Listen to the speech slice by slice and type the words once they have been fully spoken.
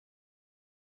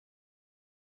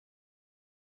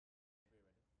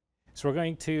So we're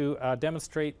going to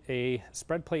demonstrate a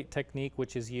spread plate technique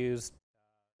which is used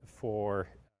for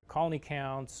colony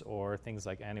counts or things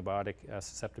like antibiotic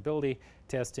susceptibility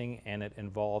testing, and it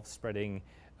involves spreading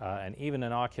an even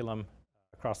inoculum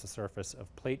across the surface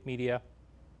of plate media.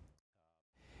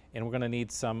 And we're going to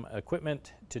need some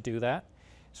equipment to do that.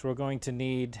 So we're going to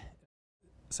need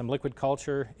some liquid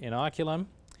culture inoculum,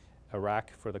 a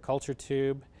rack for the culture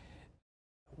tube.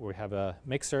 We have a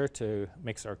mixer to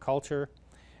mix our culture.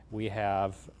 We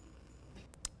have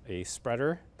a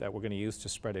spreader that we're going to use to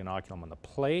spread inoculum on the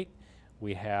plate.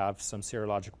 We have some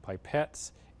serological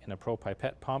pipettes and a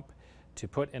pro-pipette pump to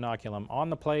put inoculum on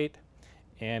the plate.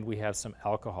 And we have some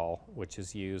alcohol, which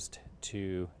is used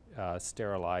to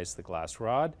sterilize the glass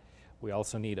rod. We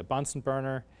also need a Bunsen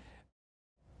burner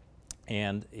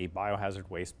and a biohazard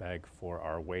waste bag for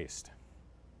our waste.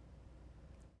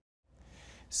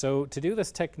 So to do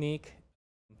this technique,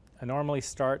 I normally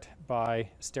start by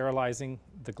sterilizing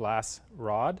the glass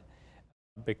rod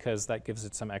because that gives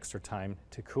it some extra time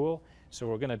to cool. So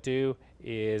what we're going to do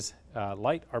is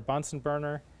light our Bunsen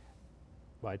burner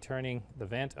by turning the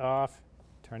vent off,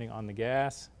 turning on the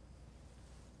gas,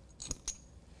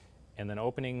 and then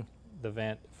opening the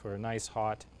vent for a nice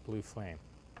hot blue flame.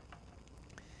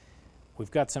 We've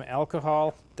got some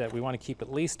alcohol that we want to keep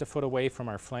at least a foot away from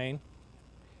our flame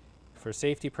for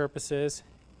safety purposes,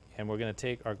 and we're going to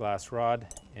take our glass rod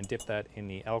and dip that in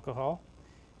the alcohol.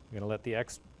 We're going to let the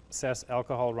excess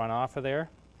alcohol run off of there,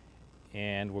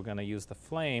 and we're going to use the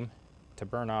flame to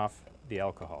burn off the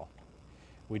alcohol.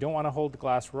 We don't want to hold the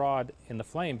glass rod in the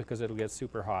flame because it'll get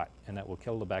super hot and that will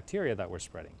kill the bacteria that we're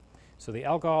spreading. So the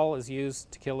alcohol is used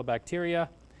to kill the bacteria.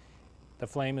 The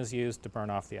flame is used to burn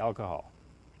off the alcohol.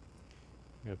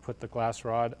 I'm going to put the glass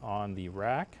rod on the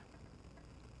rack.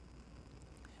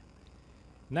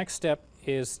 Next step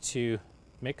is to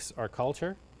mix our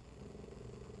culture.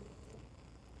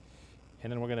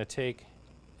 And then we're going to take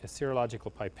a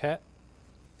serological pipette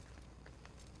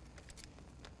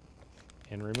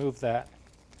and remove that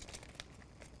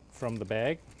from the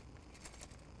bag.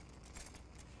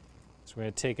 So we're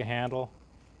going to take a handle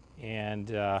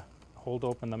and hold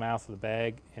open the mouth of the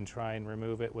bag and try and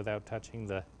remove it without touching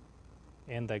the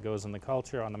end that goes in the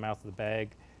culture on the mouth of the bag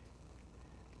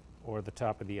or the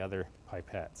top of the other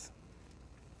pipettes.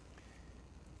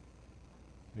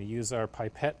 We use our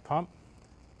pipette pump.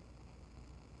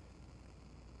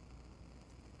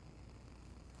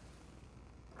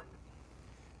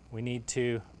 We need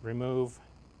to remove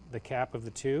the cap of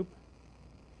the tube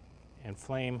and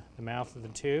flame the mouth of the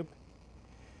tube.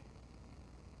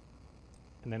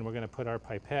 And then we're going to put our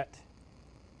pipette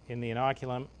in the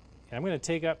inoculum. And I'm going to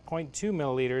take up 0.2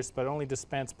 milliliters, but only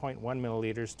dispense 0.1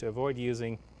 milliliters to avoid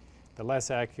using the less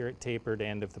accurate tapered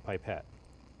end of the pipette.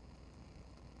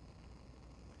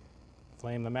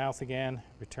 Flame the mouth again,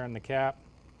 return the cap.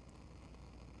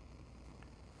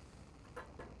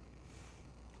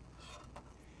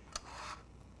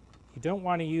 You don't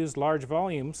want to use large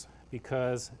volumes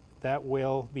because that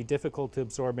will be difficult to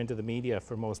absorb into the media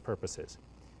for most purposes.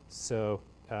 So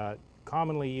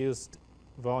commonly used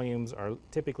volumes are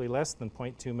typically less than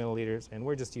 0.2 milliliters, and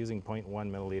we're just using 0.1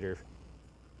 milliliter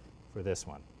for this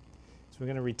one. So we're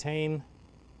going to retain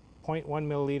 0.1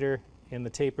 milliliter in the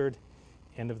tapered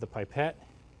end of the pipette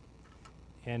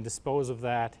and dispose of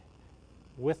that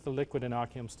with the liquid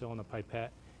inoculum still in the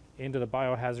pipette into the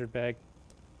biohazard bag.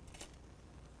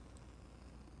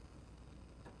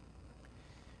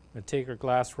 I'm going to take our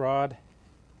glass rod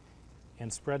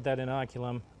and spread that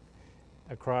inoculum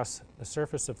across the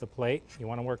surface of the plate. You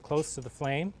want to work close to the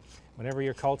flame whenever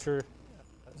your culture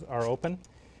are open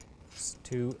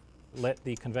to let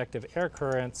the convective air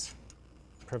currents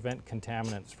prevent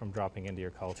contaminants from dropping into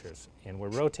your cultures. And we're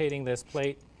rotating this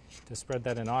plate to spread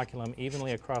that inoculum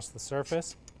evenly across the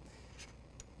surface.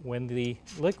 When the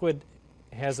liquid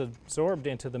has absorbed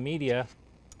into the media,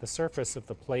 the surface of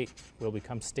the plate will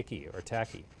become sticky or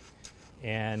tacky.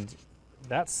 And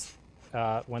that's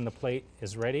when the plate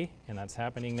is ready, and that's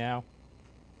happening now.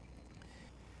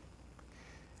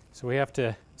 So we have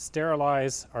to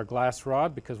sterilize our glass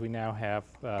rod because we now have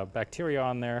bacteria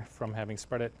on there from having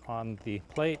spread it on the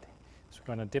plate. So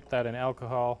we're going to dip that in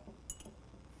alcohol,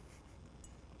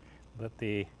 let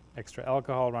the extra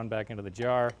alcohol run back into the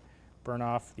jar, burn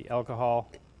off the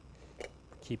alcohol,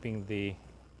 keeping the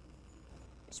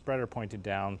spreader pointed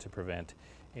down to prevent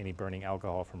any burning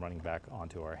alcohol from running back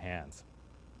onto our hands.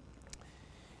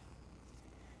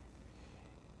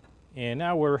 And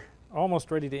now we're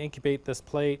almost ready to incubate this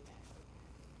plate,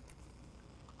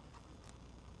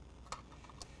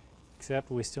 except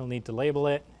we still need to label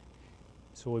it.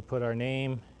 So we put our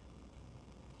name,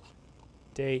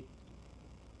 date,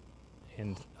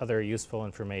 and other useful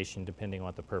information depending on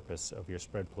what the purpose of your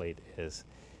spread plate is,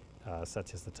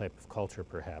 such as the type of culture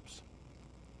perhaps.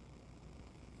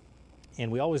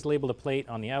 And we always label the plate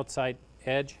on the outside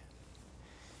edge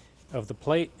of the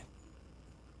plate.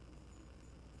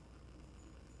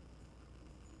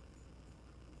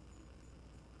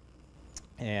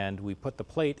 And we put the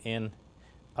plate in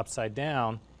upside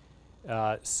down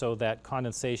so that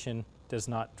condensation does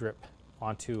not drip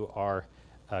onto our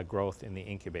growth in the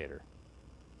incubator.